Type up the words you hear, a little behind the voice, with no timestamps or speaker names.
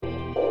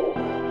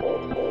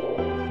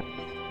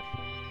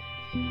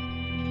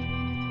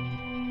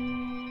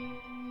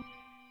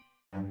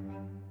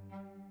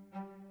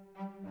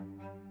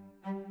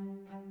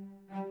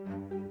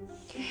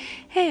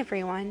Hey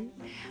everyone,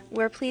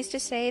 we're pleased to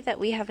say that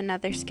we have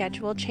another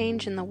schedule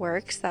change in the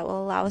works that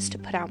will allow us to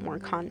put out more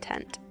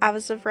content.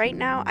 As of right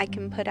now, I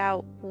can put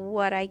out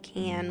what I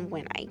can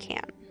when I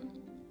can.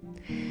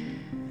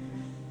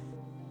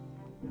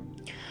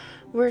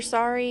 We're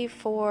sorry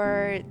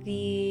for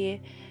the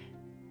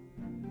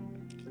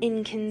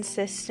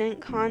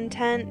inconsistent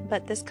content,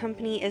 but this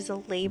company is a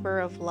labor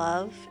of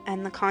love,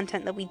 and the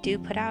content that we do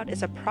put out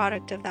is a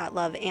product of that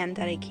love and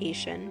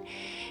dedication.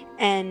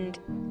 And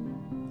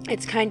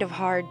it's kind of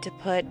hard to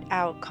put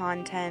out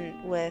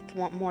content with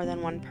more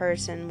than one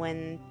person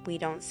when we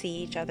don't see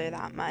each other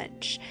that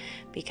much,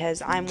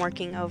 because I'm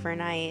working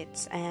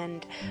overnights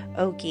and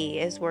Oki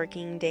is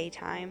working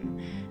daytime.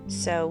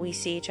 So we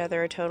see each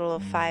other a total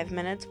of 5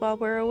 minutes while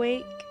we're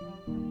awake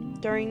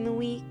during the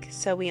week,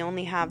 so we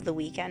only have the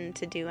weekend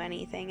to do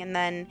anything. And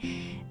then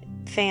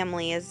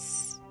family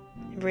is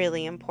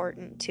really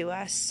important to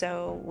us,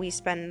 so we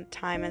spend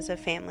time as a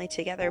family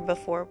together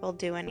before we'll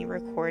do any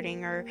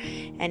recording or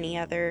any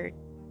other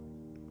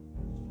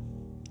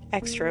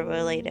extra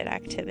related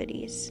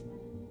activities.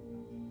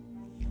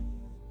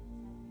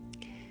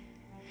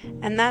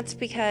 And that's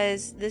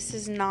because this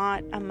is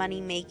not a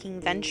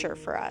money-making venture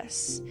for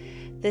us.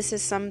 This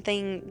is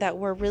something that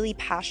we're really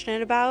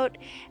passionate about,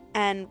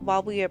 and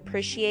while we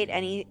appreciate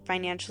any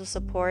financial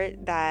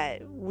support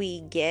that we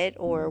get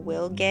or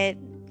will get,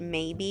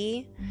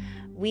 maybe,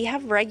 we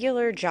have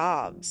regular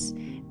jobs,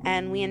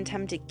 and we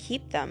intend to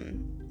keep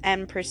them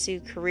and pursue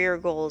career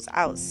goals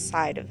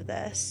outside of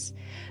this.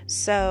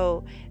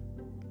 So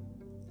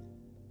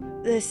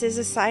this is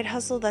a side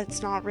hustle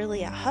that's not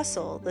really a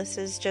hustle. This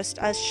is just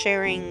us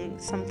sharing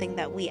something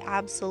that we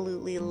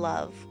absolutely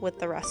love with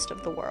the rest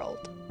of the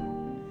world.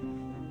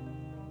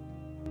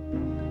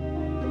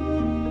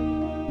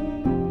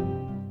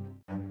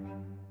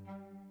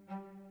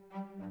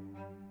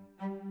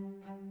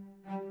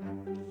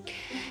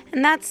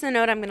 And that's the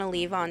note I'm going to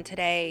leave on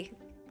today,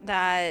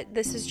 that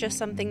this is just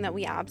something that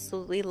we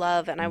absolutely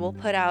love, and I will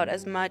put out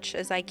as much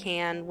as I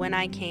can when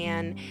I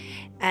can,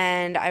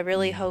 and I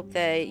really hope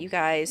that you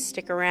guys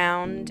stick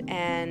around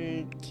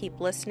and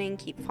keep listening,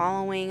 keep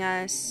following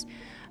us.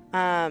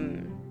 We're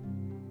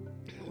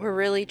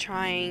really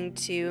trying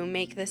to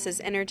make this as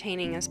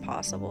entertaining as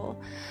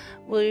possible.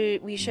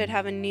 We should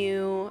have a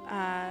new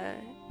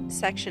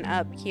section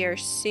up here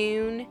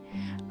soon.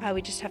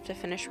 We just have to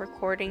finish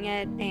recording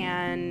it,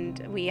 and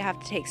we have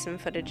to take some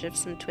footage of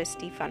some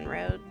twisty fun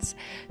roads.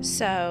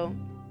 So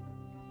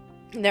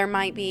there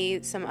might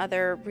be some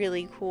other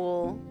really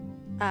cool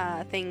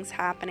things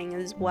happening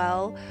as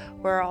well.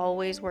 We're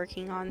always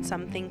working on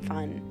something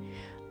fun.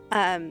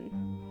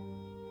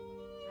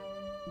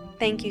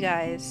 Thank you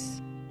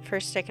guys for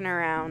sticking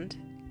around,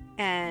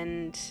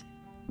 and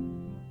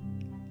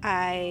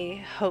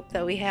I hope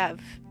that we have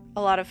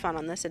a lot of fun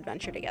on this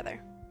adventure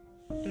together.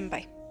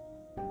 Bye.